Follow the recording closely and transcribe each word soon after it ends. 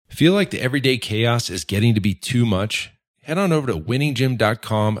Feel like the everyday chaos is getting to be too much? Head on over to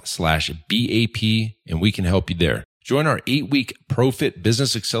winninggym.com/BAP and we can help you there. Join our 8-week ProFit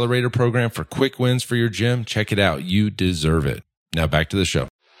Business Accelerator program for quick wins for your gym. Check it out. You deserve it. Now back to the show.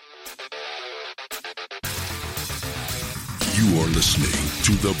 You are listening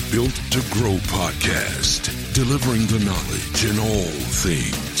to the Built to Grow podcast, delivering the knowledge in all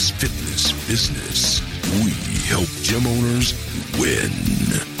things fitness business. We help gym owners win.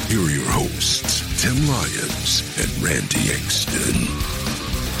 Here are your hosts, Tim Lyons and Randy Engston.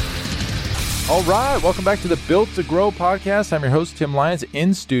 All right, welcome back to the Built to Grow podcast. I'm your host, Tim Lyons,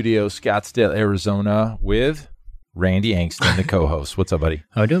 in studio, Scottsdale, Arizona, with Randy Engston, the co-host. What's up, buddy?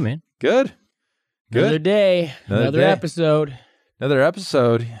 How you doing, man? Good. Another day, another episode. Another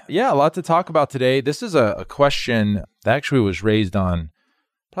episode. Yeah, a lot to talk about today. This is a question that actually was raised on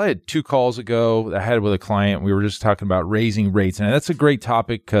probably 2 calls ago that I had with a client. We were just talking about raising rates. And that's a great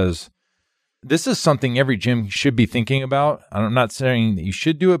topic because this is something every gym should be thinking about. I'm not saying that you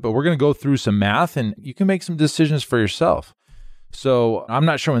should do it, but we're going to go through some math and you can make some decisions for yourself. So I'm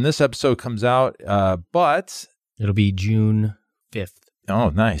not sure when this episode comes out, but it'll be June 5th. Oh,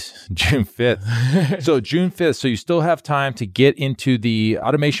 nice. June 5th. So June 5th. So you still have time to get into the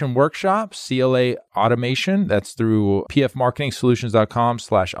automation workshop, CLA Automation. That's through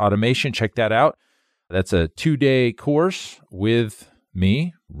pfmarketingsolutions.com/automation. Check that out. That's a 2-day course with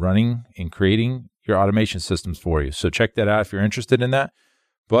me running and creating your automation systems for you. So check that out if you're interested in that.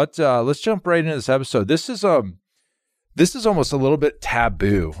 But let's jump right into this episode. This is almost a little bit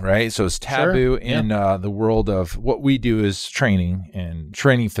taboo, right? So it's taboo in the world of what we do is training and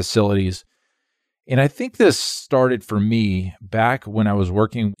training facilities. And I think this started for me back when I was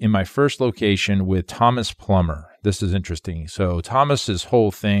working in my first location with Thomas Plummer. This is interesting. So Thomas's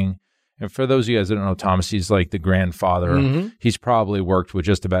whole thing, and for those of you guys that don't know Thomas, he's like the grandfather. Mm-hmm. He's probably worked with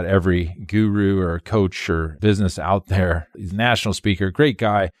just about every guru or coach or business out there. He's a national speaker, great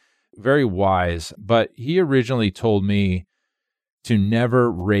guy. Very wise, but he originally told me to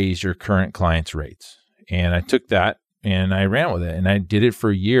never raise your current clients' rates. And I took that and I ran with it and I did it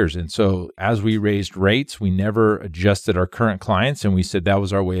for years. And so as we raised rates, we never adjusted our current clients. And we said that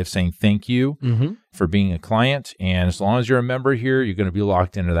was our way of saying thank you for being a client. And as long as you're a member here, you're going to be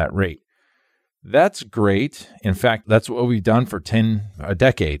locked into that rate. That's great. In fact, that's what we've done for a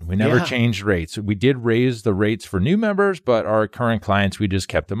decade. We never changed rates. We did raise the rates for new members, but our current clients, we just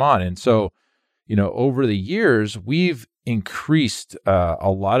kept them on. And so, over the years, we've increased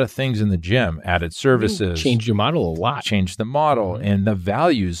a lot of things in the gym, added services. Changed your model a lot. Changed the model, and the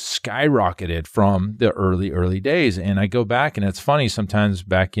values skyrocketed from the early days. And I go back, and it's funny, sometimes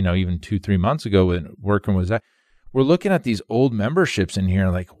back, even 2-3 months ago when working with that, we're looking at these old memberships in here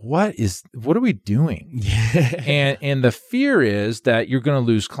like, what are we doing? And the fear is that you're going to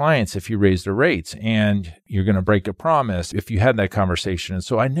lose clients if you raise the rates and you're going to break a promise if you had that conversation. And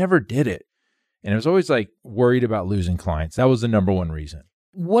so I never did it. And I was always like worried about losing clients. That was the number one reason.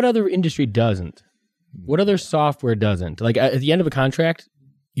 What other industry doesn't? What other software doesn't? Like at the end of a contract,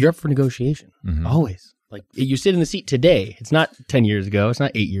 you're up for negotiation. Mm-hmm. Always. Like you sit in the seat today. It's not 10 years ago. It's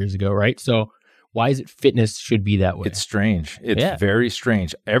not 8 years ago, right? So why is it fitness should be that way? It's strange. It's very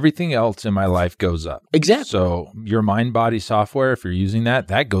strange. Everything else in my life goes up. Exactly. So your mind-body software, if you're using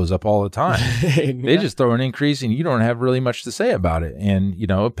that goes up all the time. They just throw an increase and you don't have really much to say about it. And,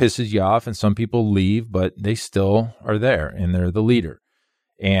 it pisses you off and some people leave, but they still are there and they're the leader.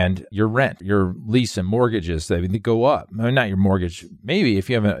 And your rent, your lease and mortgages, they go up. I mean, not your mortgage. Maybe if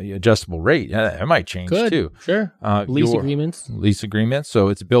you have an adjustable rate, it might change too. Sure. Lease agreements. So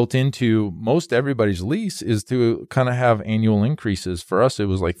it's built into most everybody's lease is to kind of have annual increases. For us, it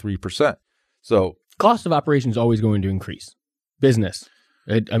was like 3%. So cost of operation is always going to increase. Business.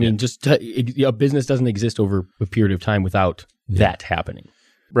 A business doesn't exist over a period of time without that happening.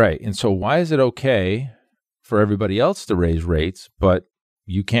 Right. And so why is it okay for everybody else to raise rates, but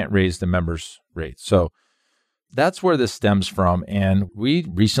you can't raise the members' rates? So that's where this stems from. And we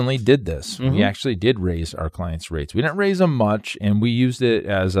recently did this. Mm-hmm. We actually did raise our clients' rates. We didn't raise them much, and we used it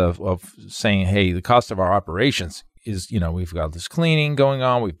as of saying, hey, the cost of our operations is, we've got this cleaning going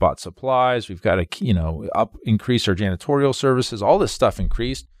on. We've bought supplies. We've got to, increase our janitorial services. All this stuff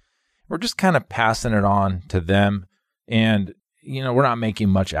increased. We're just kind of passing it on to them. And, we're not making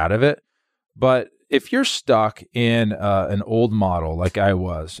much out of it. But if you're stuck in an old model like I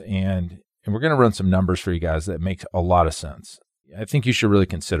was, and we're going to run some numbers for you guys that make a lot of sense, I think you should really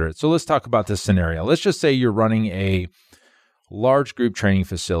consider it. So let's talk about this scenario. Let's just say you're running a large group training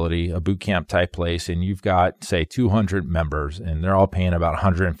facility, a boot camp type place, and you've got, say, 200 members, and they're all paying about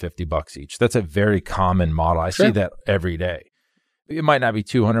 $150 each. That's a very common model. I see that every day. It might not be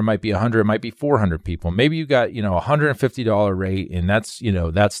 200, it might be 100, it might be 400 people. Maybe you got, $150 rate, and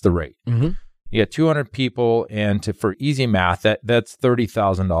that's the rate. Mm-hmm. You got 200 people, and for easy math, that's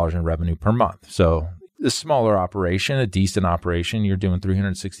 $30,000 in revenue per month. So a smaller operation, a decent operation, you're doing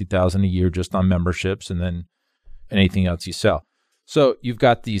 $360,000 a year just on memberships, and then anything else you sell. So you've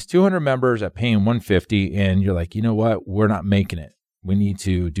got these 200 members at paying $150, and you're like, you know what? We're not making it. We need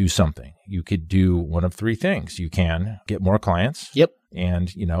to do something. You could do one of three things. You can get more clients. Yep.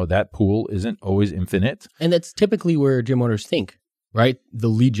 And, that pool isn't always infinite. And that's typically where gym owners think, right? The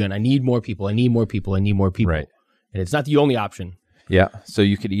lead gen. I need more people. I need more people. I need more people. Right. And it's not the only option. Yeah. So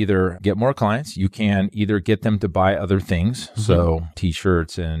you could either get more clients. You can either get them to buy other things. Mm-hmm. So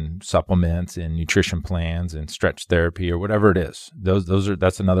t-shirts and supplements and nutrition plans and stretch therapy or whatever it is.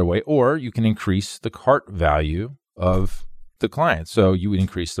 That's another way. Or you can increase the cart value of the client. So you would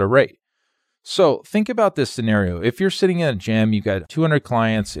increase their rate. So think about this scenario. If you're sitting in a gym, you've got 200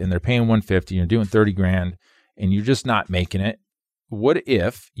 clients and they're paying $150, you're doing $30,000 and you're just not making it. What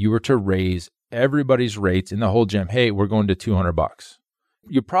if you were to raise everybody's rates in the whole gym? Hey, we're going to $200.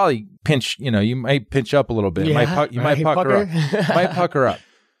 You probably you might pinch up a little bit. Yeah, you might pucker up. Might pucker up.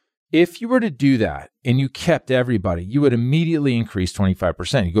 If you were to do that and you kept everybody, you would immediately increase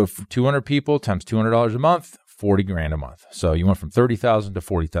 25%. You go from 200 people times $200 a month, $40,000 a month. So you went from 30,000 to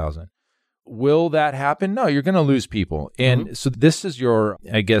 40,000. Will that happen? No, you're going to lose people. And so this is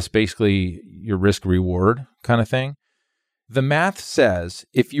basically your risk reward kind of thing. The math says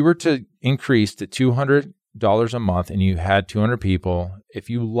if you were to increase to $200 a month and you had 200 people, if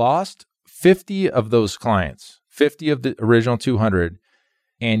you lost 50 of those clients, 50 of the original 200,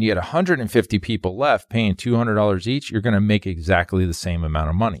 and you had 150 people left paying $200 each, you're going to make exactly the same amount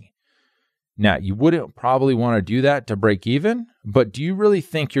of money. Now, you wouldn't probably want to do that to break even, but do you really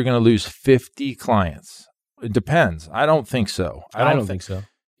think you're going to lose 50 clients? It depends. I don't think so. I don't think so.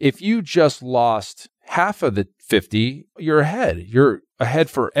 If you just lost half of the 50, you're ahead. You're ahead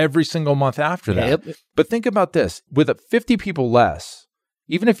for every single month after that. Yep. But think about this. With 50 people less,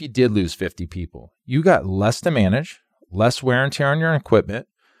 even if you did lose 50 people, you got less to manage, less wear and tear on your equipment.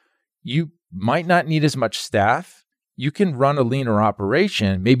 You might not need as much staff. You can run a leaner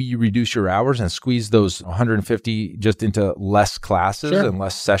operation. Maybe you reduce your hours and squeeze those 150 just into less classes and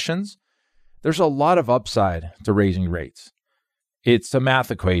less sessions. There's a lot of upside to raising rates. It's a math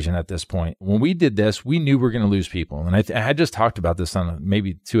equation at this point. When we did this, we knew we were going to lose people. And I had just talked about this on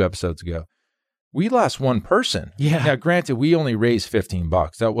maybe 2 episodes ago. We lost one person. Yeah. Now, granted, we only raised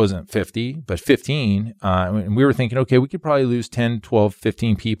 $15. That wasn't 50, but 15. And we were thinking, okay, we could probably lose 10, 12,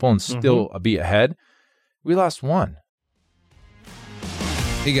 15 people and still be ahead. We lost one.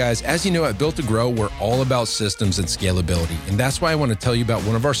 Hey guys, as you know, at Built to Grow, we're all about systems and scalability. And that's why I want to tell you about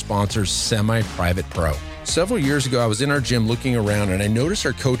one of our sponsors, Semi-Private Pro. Several years ago, I was in our gym looking around and I noticed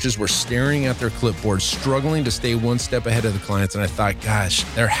our coaches were staring at their clipboards, struggling to stay one step ahead of the clients. And I thought, gosh,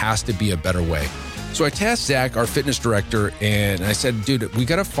 there has to be a better way. So I tasked Zach, our fitness director, and I said, dude, we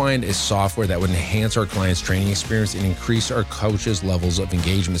got to find a software that would enhance our clients' training experience and increase our coaches' levels of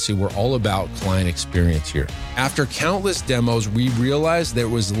engagement. See, we're all about client experience here. After countless demos, we realized there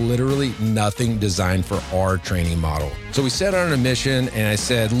was literally nothing designed for our training model. So we set out on a mission and I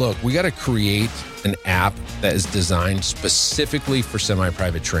said, look, we got to create an app that is designed specifically for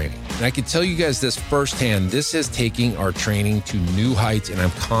semi-private training. And I can tell you guys this firsthand, this is taking our training to new heights, and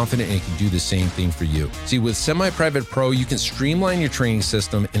I'm confident it can do the same thing for you. See, with Semi-Private Pro, you can streamline your training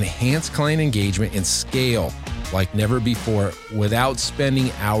system, enhance client engagement, and scale like never before without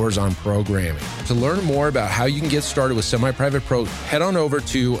spending hours on programming. To learn more about how you can get started with Semi-Private Pro, head on over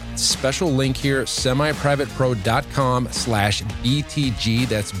to special link here, semiprivatepro.com/BTG.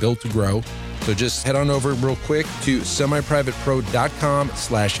 That's Built to Grow. So just head on over real quick to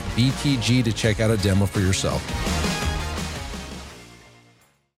semiprivatepro.com/BTG to check out a demo for yourself.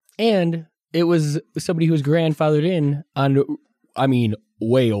 And it was somebody who was grandfathered in on,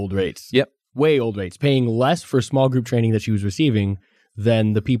 way old rates. Yep. Way old rates, paying less for small group training that she was receiving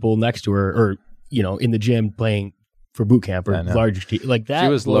than the people next to her or, in the gym playing for boot camp or large, like that. She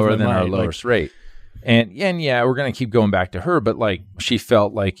was lower than our lowest rate. And yeah, we're going to keep going back to her, but she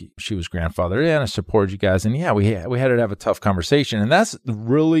felt like she was grandfathered in. I supported you guys. And yeah, we had to have a tough conversation. And that's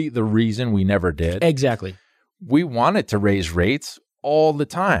really the reason we never did. Exactly. We wanted to raise rates all the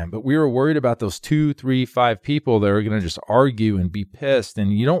time, but we were worried about those 2, 3, 5 people that are going to just argue and be pissed.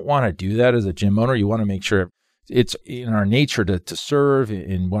 And you don't want to do that as a gym owner. You want to make sure it's in our nature to serve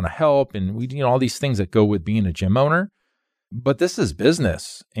and want to help. And we, all these things that go with being a gym owner. But this is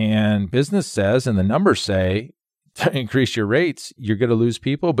business, and business says, and the numbers say, increase your rates, you're going to lose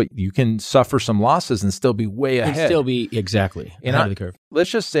people, but you can suffer some losses and still be way ahead. And still be exactly ahead of the curve. Let's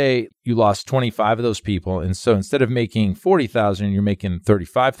just say you lost 25 of those people. And so instead of making 40,000, you're making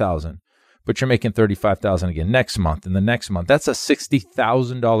 35,000, but you're making 35,000 again next month and the next month. That's a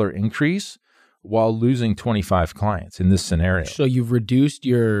 $60,000 increase while losing 25 clients in this scenario. So you've reduced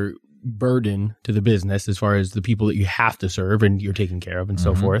your burden to the business as far as the people that you have to serve and you're taking care of and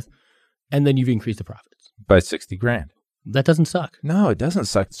so forth. And then you've increased the profits by 60 grand. That doesn't suck. No, it doesn't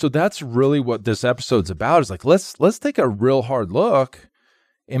suck. So that's really what this episode's about, is like, let's take a real hard look.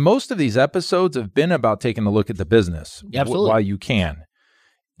 And most of these episodes have been about taking a look at the business while you can.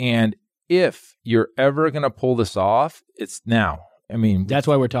 And if you're ever going to pull this off, it's now. I mean, that's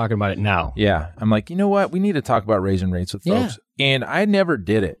why we're talking about it now. Yeah. I'm like, you know what? We need to talk about raising rates with folks. And I never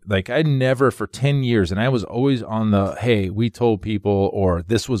did it. Like, I never for 10 years. And I was always on the, hey, we told people, or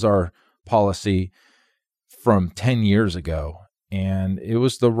this was our policy from 10 years ago. And it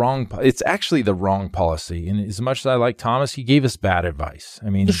was it's actually the wrong policy. And as much as I like Thomas, he gave us bad advice. I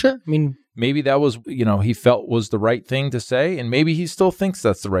mean, sure. I mean, maybe that was, he felt was the right thing to say. And maybe he still thinks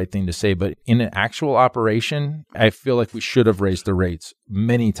that's the right thing to say. But in an actual operation, I feel like we should have raised the rates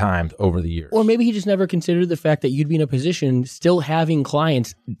many times over the years. Or maybe he just never considered the fact that you'd be in a position still having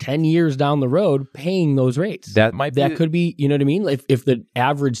clients 10 years down the road paying those rates. That could be, you know what I mean? If the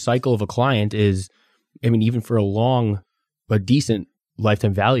average cycle of a client is, I mean, even for a decent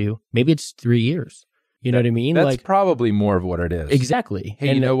lifetime value, maybe it's 3 years. You know what I mean? That's probably more of what it is. Exactly.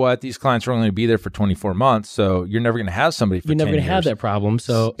 Hey, you know what? These clients are only going to be there for 24 months, so you're never going to have somebody for 10 years. You're never going to have that problem,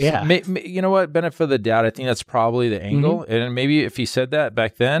 so yeah. You know what? Benefit of the doubt, I think that's probably the angle. And maybe if he said that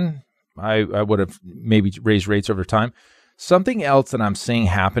back then, I would have maybe raised rates over time. Something else that I'm seeing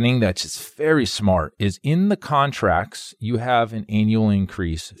happening that's just very smart is in the contracts, you have an annual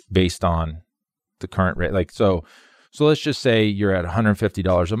increase based on the current rate. Like, so let's just say you're at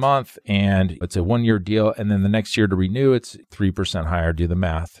 $150 a month and it's a 1-year deal. And then the next year to renew, it's 3% higher, do the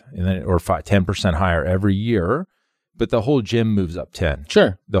math, and then, or 10% higher every year. But the whole gym moves up 10.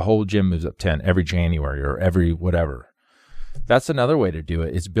 Sure. The whole gym moves up 10 every January or every whatever. That's another way to do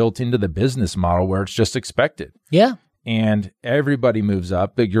it. It's built into the business model where it's just expected. Yeah. And everybody moves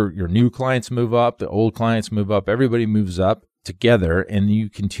up. Your new clients move up. The old clients move up. Everybody moves up together and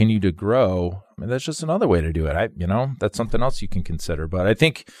you continue to grow. I mean, that's just another way to do it. That's something else you can consider. But I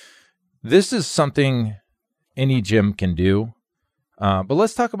think this is something any gym can do. But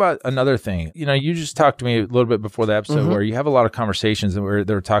let's talk about another thing. You just talked to me a little bit before the episode where you have a lot of conversations where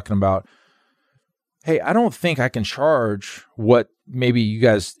they're talking about, hey, I don't think I can charge what maybe you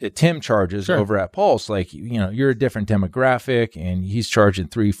guys, Tim charges over at Pulse. Like, you're a different demographic and he's charging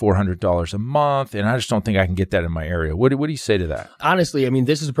 $300-$400 a month. And I just don't think I can get that in my area. What do you say to that? Honestly, I mean,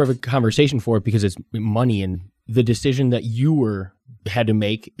 this is a perfect conversation for it because it's money, and the decision that you had to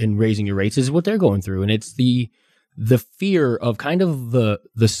make in raising your rates is what they're going through. And it's the fear of kind of the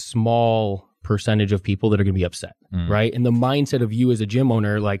small percentage of people that are going to be upset, right? And the mindset of you as a gym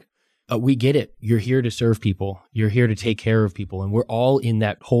owner, like, we get it. You're here to serve people. You're here to take care of people. And we're all in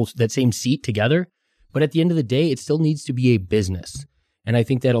that same seat together. But at the end of the day, it still needs to be a business. And I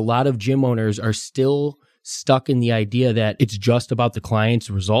think that a lot of gym owners are still stuck in the idea that it's just about the client's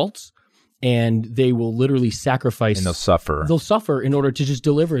results. And they will literally sacrifice. And they'll suffer. They'll suffer in order to just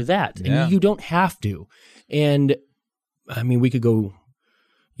deliver that. Yeah. And you don't have to. And I mean, we could go,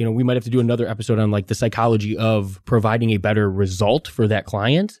 we might have to do another episode on like the psychology of providing a better result for that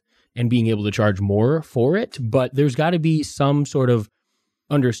client and being able to charge more for it. But there's got to be some sort of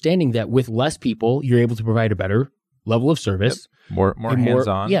understanding that with less people, you're able to provide a better level of service. Yep. More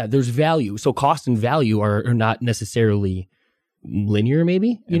hands-on. Yeah, there's value. So cost and value are not necessarily linear,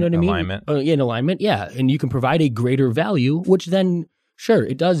 maybe. You know what I mean? Alignment. In alignment, yeah. And you can provide a greater value, which then, sure,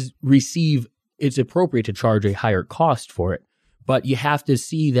 it does it's appropriate to charge a higher cost for it. But you have to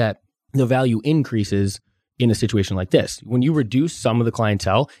see that the value increases in a situation like this. When you reduce some of the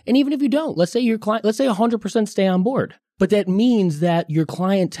clientele, and even if you don't, let's say 100% stay on board, but that means that your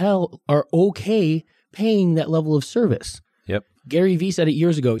clientele are okay paying that level of service. Yep. Gary Vee said it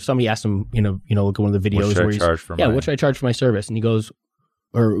years ago. Somebody asked him, look at one of the videos what should I charge for my service? And he goes,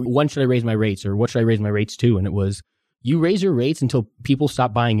 or when should I raise my rates? Or what should I raise my rates to? And it was, you raise your rates until people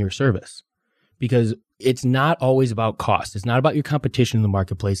stop buying your service, because it's not always about cost. It's not about your competition in the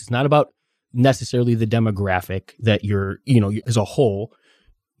marketplace. It's not about necessarily the demographic that you're, as a whole.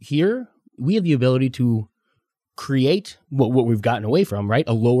 Here, we have the ability to create what we've gotten away from, right?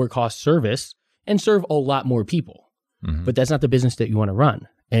 A lower cost service and serve a lot more people. Mm-hmm. But that's not the business that you want to run.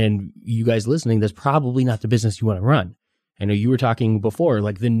 And you guys listening, that's probably not the business you want to run. I know you were talking before,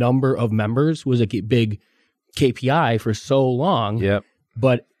 like the number of members was a big KPI for so long. Yep.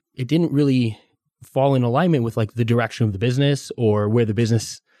 But it didn't really fall in alignment with like the direction of the business or where the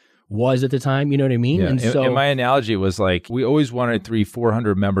business was at the time. You know what I mean? Yeah. And my analogy was like, we always wanted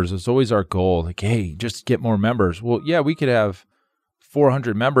 300-400 members. It's always our goal. Like, hey, just get more members. Well, yeah, we could have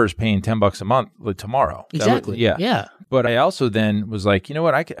 400 members paying $10 a month tomorrow. Exactly. Yeah. But I also then was like, you know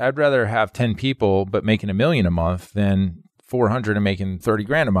what? I'd rather have 10 people, but making $1 million a month than 400 and making 30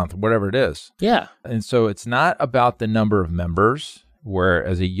 grand a month, whatever it is. Yeah. And so it's not about the number of members, where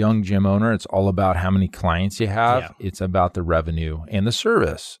as a young gym owner, it's all about how many clients you have. Yeah. It's about the revenue and the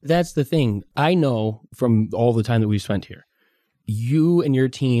service. That's the thing. I know from all the time that we've spent here, you and your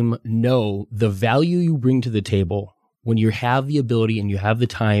team know the value you bring to the table when you have the ability and you have the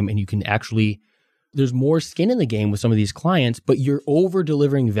time and you can actually, there's more skin in the game with some of these clients, but you're over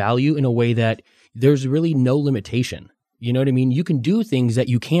delivering value in a way that there's really no limitation. You know what I mean? You can do things that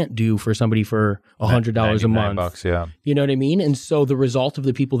you can't do for somebody for $100 a month. $99, yeah. You know what I mean? And so the result of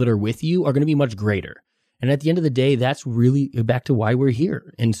the people that are with you are going to be much greater. And at the end of the day, that's really back to why we're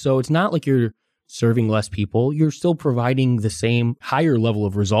here. And so it's not like you're serving less people. You're still providing the same higher level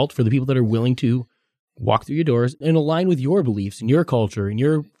of result for the people that are willing to walk through your doors and align with your beliefs and your culture and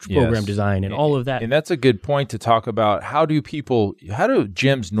your program design and all of that. And that's a good point to talk about. How do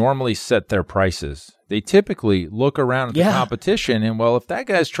gyms normally set their prices? They typically look around at the competition and, well, if that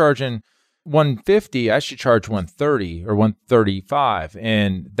guy's charging $150, I should charge $130 or $135.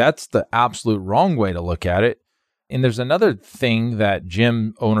 And that's the absolute wrong way to look at it. And there's another thing that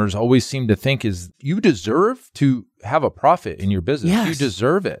gym owners always seem to think is you deserve to have a profit in your business. Yes. You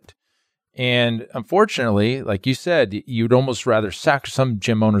deserve it. And unfortunately, like you said, you'd almost rather some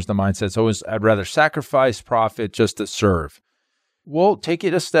gym owners, the mindset's always, I'd rather sacrifice profit just to serve. Well, take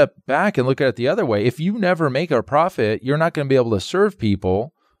it a step back and look at it the other way. If you never make a profit, you're not going to be able to serve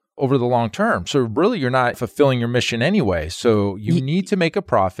people over the long term. So really, you're not fulfilling your mission anyway. So you need to make a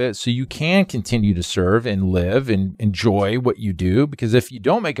profit so you can continue to serve and live and enjoy what you do. Because if you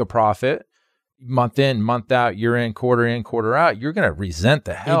don't make a profit, month in, month out, year in, quarter out, you're going to resent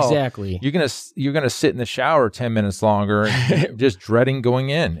the hell. Exactly. You're going to sit in the shower 10 minutes longer and just dreading going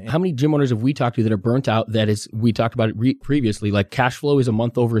in. How many gym owners have we talked to that are burnt out? That is, we talked about it previously, like cash flow is a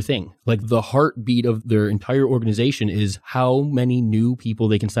month over thing. Like the heartbeat of their entire organization is how many new people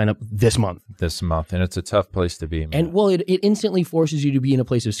they can sign up this month. And it's a tough place to be, man. And well, it instantly forces you to be in a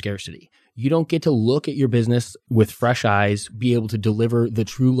place of scarcity. You don't get to look at your business with fresh eyes, be able to deliver the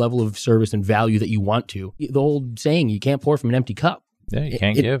true level of service and value that you want to. The old saying, you can't pour from an empty cup. Yeah, you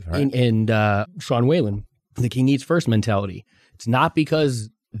can't give, right? And Sean Whalen, the king eats first mentality. It's not because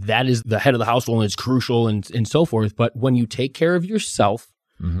that is the head of the household and it's crucial and so forth, but when you take care of yourself,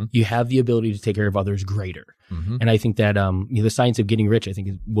 you have the ability to take care of others greater. And I think that the science of getting rich, I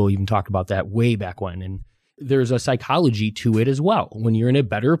think we'll even talk about that way back when. And there's a psychology to it as well. When you're in a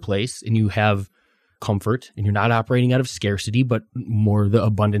better place and you have comfort and you're not operating out of scarcity, but more the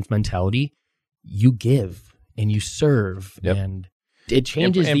abundance mentality, you give and you serve and it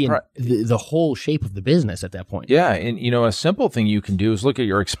changes the whole shape of the business at that point. Yeah. And, a simple thing you can do is look at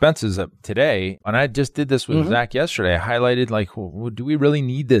your expenses today. And I just did this with Zach yesterday. I highlighted well, do we really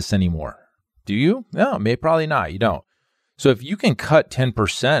need this anymore? Do you? No, probably not. You don't. So if you can cut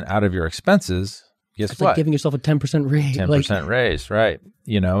 10% out of your expenses, guess it's what? Like giving yourself a 10% raise. 10% raise, right.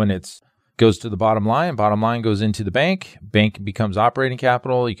 And it's goes to the bottom line. Bottom line goes into the bank. Bank becomes operating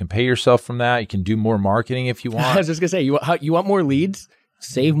capital. You can pay yourself from that. You can do more marketing if you want. I was just going to say, you want more leads?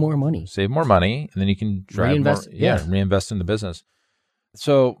 Save more money. Save more money, and then you can reinvest in the business.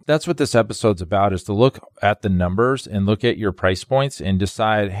 So that's what this episode's about, is to look at the numbers and look at your price points and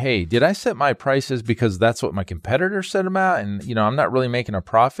decide, hey, did I set my prices because that's what my competitors set them at? And, I'm not really making a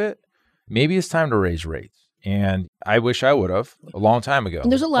profit. Maybe it's time to raise rates. And I wish I would have a long time ago.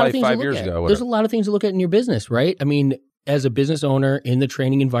 And there's a lot of things 5 to years look at. ago. There's a lot of things to look at in your business, right? I mean, as a business owner in the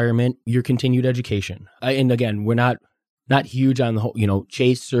training environment, your continued education. And again, we're not huge on the whole,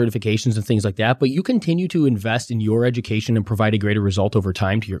 Chase certifications and things like that, but you continue to invest in your education and provide a greater result over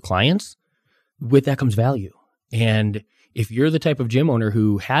time to your clients. With that comes value. And if you're the type of gym owner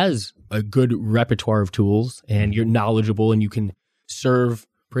who has a good repertoire of tools and you're knowledgeable and you can serve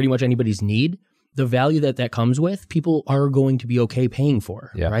pretty much anybody's need, the value that comes with, people are going to be okay paying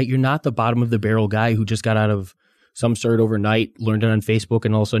for, right? You're not the bottom of the barrel guy who just got out of some cert overnight, learned it on Facebook,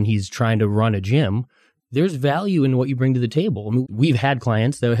 and all of a sudden he's trying to run a gym. There's value in what you bring to the table. I mean, we've had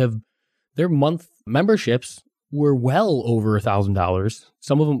clients that have their month memberships were well over $1,000.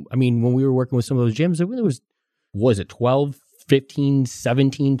 Some of them, I mean, when we were working with some of those gyms, there was it 12, $15,000,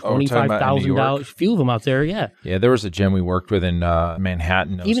 $17,000, $25,000. A few of them out there, yeah. Yeah, there was a gym we worked with in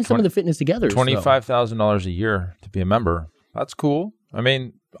Manhattan. Even some of the fitness together. $25,000 a year to be a member. That's cool. I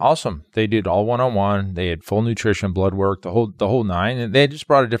mean, awesome. They did all one-on-one. They had full nutrition, blood work, the whole nine, and they just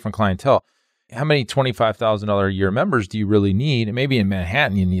brought a different clientele. How many $25,000 a year members do you really need? And maybe in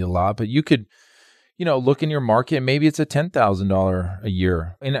Manhattan you need a lot, but you could, look in your market. Maybe it's a $10,000 a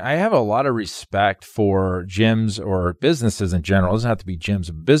year. And I have a lot of respect for gyms or businesses in general. It doesn't have to be gyms,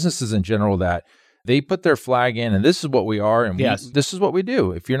 but businesses in general that they put their flag in, and this is what we are, and this is what we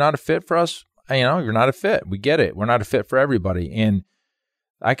do. If you're not a fit for us, you're not a fit. We get it. We're not a fit for everybody. And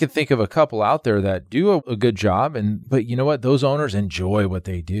I could think of a couple out there that do a good job, but you know what? Those owners enjoy what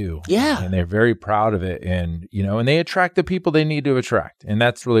they do. Yeah. And they're very proud of it. And, and they attract the people they need to attract. And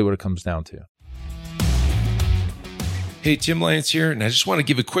that's really what it comes down to. Hey, Tim Lyons here, and I just want to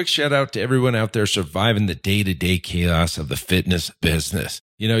give a quick shout out to everyone out there surviving the day-to-day chaos of the fitness business.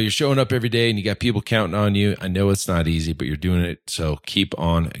 You're showing up every day and you got people counting on you. I know it's not easy, but you're doing it, so keep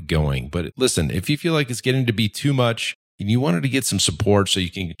on going. But listen, if you feel like it's getting to be too much and you wanted to get some support so you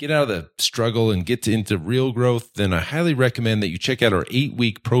can get out of the struggle and get into real growth, then I highly recommend that you check out our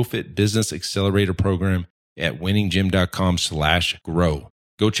 8-week ProFit Business Accelerator program at winninggym.com/grow.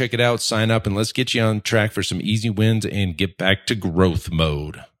 Go check it out, sign up, and let's get you on track for some easy wins and get back to growth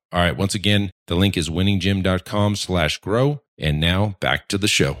mode. All right, once again, the link is winninggym.com/grow. And now back to the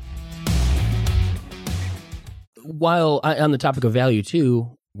show. While on the topic of value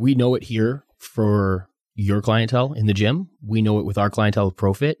too, we know it here for your clientele in the gym. We know it with our clientele of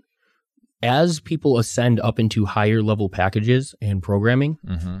ProFit. As people ascend up into higher level packages and programming,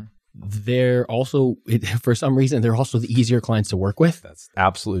 they're also, for some reason, they're also the easier clients to work with. That's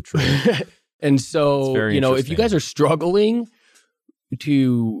absolutely true. And so, if you guys are struggling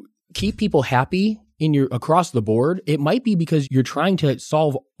to keep people happy across the board, it might be because you're trying to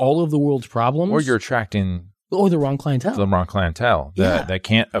solve all of the world's problems. Or you're attracting the wrong clientele. The wrong clientele that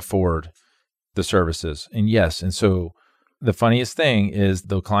can't afford the services. And so the funniest thing is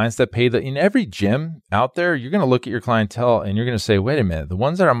the clients that pay in every gym out there, you're going to look at your clientele and you're going to say, wait a minute, the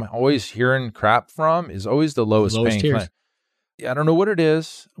ones that I'm always hearing crap from is always the lowest paying client. I don't know what it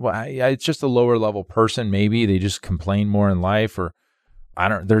is. Well, it's just a lower level person. Maybe they just complain more in life, or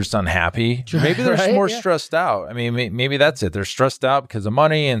they're just unhappy. Maybe they're more stressed out. I mean, maybe that's it. They're stressed out because of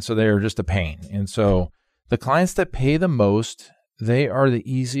money, and so they're just a pain. And so the clients that pay the most, they are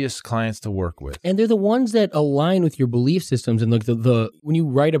the easiest clients to work with. And they're the ones that align with your belief systems. And when you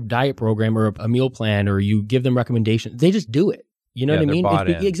write a diet program or a meal plan, or you give them recommendations, they just do it. You know what I mean?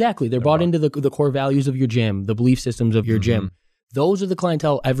 Exactly. They're bought into the core values of your gym, the belief systems of your gym. Those are the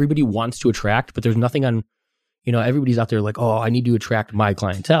clientele everybody wants to attract, but there's nothing on, everybody's out there like, oh, I need to attract my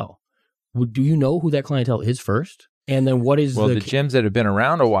clientele. Well, do you know who that clientele is first? And then what is the gyms that have been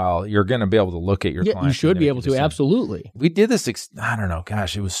around a while, you're going to be able to look at your clients. You should be able to, absolutely. We did this, I don't know,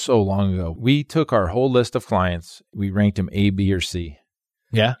 gosh, it was so long ago. We took our whole list of clients, we ranked them A, B, or C.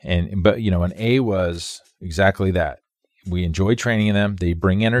 Yeah. But an A was exactly that. We enjoy training them. They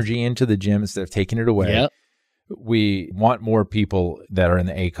bring energy into the gym instead of taking it away. Yep. We want more people that are in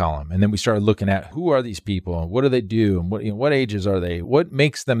the A column. And then we started looking at who are these people and what do they do and what ages are they? What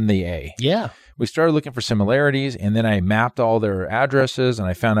makes them the A? Yeah. We started looking for similarities, and then I mapped all their addresses and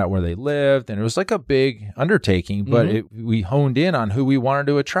I found out where they lived. And it was like a big undertaking, but we honed in on who we wanted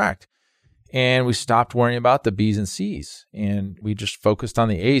to attract. And we stopped worrying about the B's and C's, and we just focused on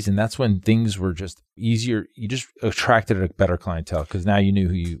the A's. And that's when things were just easier. You just attracted a better clientele because now you knew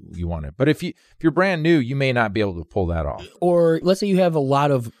who you wanted. But if you're brand new, you may not be able to pull that off. Or let's say you have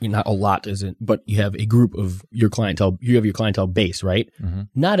not a lot isn't, but you have a group of your clientele. You have your clientele base, right? Mm-hmm.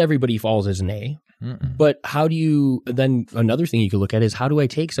 Not everybody falls as an A. Mm-mm. But how do you, then another thing you could look at is, how do I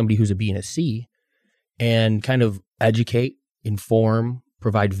take somebody who's a B and a C and kind of educate, inform,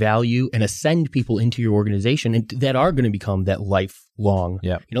 provide value, and ascend people into your organization and that are going to become that lifelong.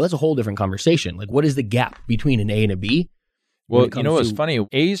 Yeah. That's a whole different conversation. Like, what is the gap between an A and a B? Well, what's funny,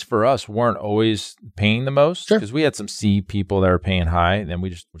 A's for us weren't always paying the most, because we had some C people that were paying high, and then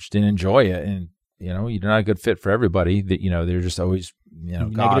we just didn't enjoy it. And, you're not a good fit for everybody. That they're just always,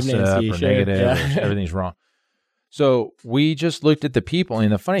 gossip or negative, or everything's wrong. So we just looked at the people,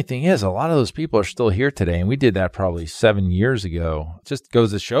 and the funny thing is, a lot of those people are still here today, and we did that probably 7 years ago. It just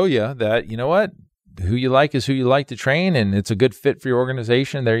goes to show you that, who you like is who you like to train, and it's a good fit for your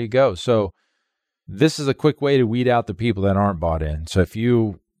organization. There you go. So this is a quick way to weed out the people that aren't bought in. So if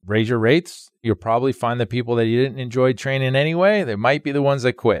you raise your rates, you'll probably find the people that you didn't enjoy training anyway. They might be the ones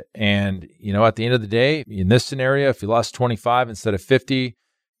that quit. And, at the end of the day, in this scenario, if you lost 25 instead of 50,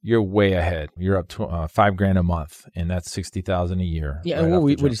 you're way ahead. You're up to $5,000 a month, and that's $60,000 a year. Yeah, and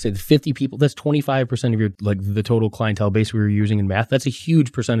what do you say? 50 people. That's 25% of your the total clientele base we were using in math. That's a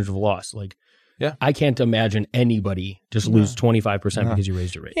huge percentage of loss. Yeah, I can't imagine anybody just lose 25% because you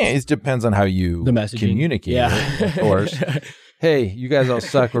raised your rates. Yeah, it depends on how you communicate. Yeah, of course. Hey, you guys all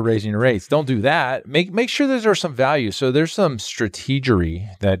suck with raising your rates. Don't do that. Make sure there's some value. So there's some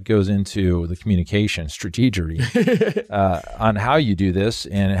strategery that goes into the communication, on how you do this,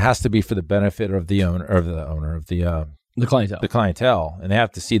 and it has to be for the benefit of the clientele, and they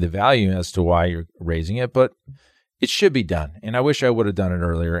have to see the value as to why you're raising it. But it should be done, and I wish I would have done it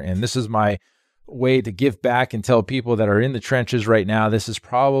earlier. And this is my way to give back and tell people that are in the trenches right now, this is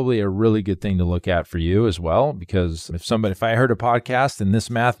probably a really good thing to look at for you as well, because if I heard a podcast and this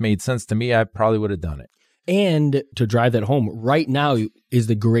math made sense to me, I probably would have done it. And to drive that home, right now is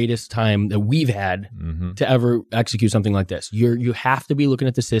the greatest time that we've had to ever execute something like this. You have to be looking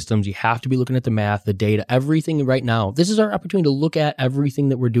at the systems, you have to be looking at the math, the data, everything right now. This is our opportunity to look at everything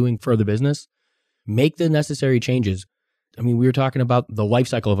that we're doing for the business, make the necessary changes. I mean, we were talking about the life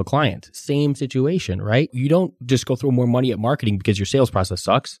cycle of a client. Same situation, right? You don't just go throw more money at marketing because your sales process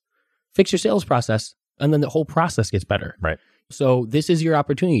sucks. Fix your sales process, and then the whole process gets better. Right. So this is your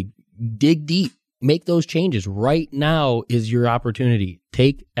opportunity. Dig deep. Make those changes. Right now is your opportunity.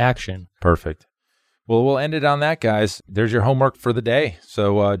 Take action. Perfect. Well, we'll end it on that, guys. There's your homework for the day.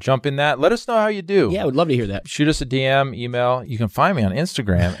 So jump in that. Let us know how you do. Yeah, I would love to hear that. Shoot us a DM, email. You can find me on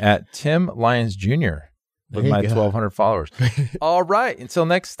Instagram at Tim Lyons Jr. with my 1,200 followers. All right. Until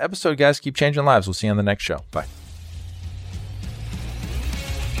next episode, guys, keep changing lives. We'll see you on the next show. Bye.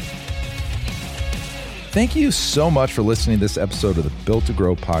 Thank you so much for listening to this episode of the Built to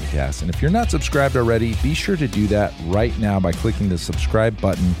Grow podcast. And if you're not subscribed already, be sure to do that right now by clicking the subscribe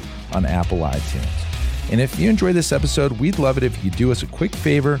button on Apple iTunes. And if you enjoyed this episode, we'd love it if you do us a quick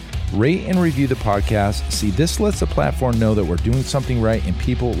favor, rate and review the podcast. See, this lets the platform know that we're doing something right and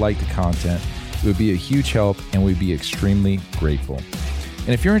people like the content. It would be a huge help, and we'd be extremely grateful. And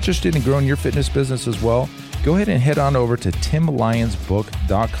if you're interested in growing your fitness business as well, go ahead and head on over to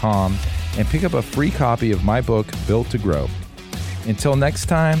timlyonsbook.com and pick up a free copy of my book, Built to Grow. Until next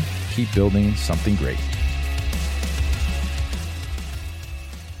time, keep building something great.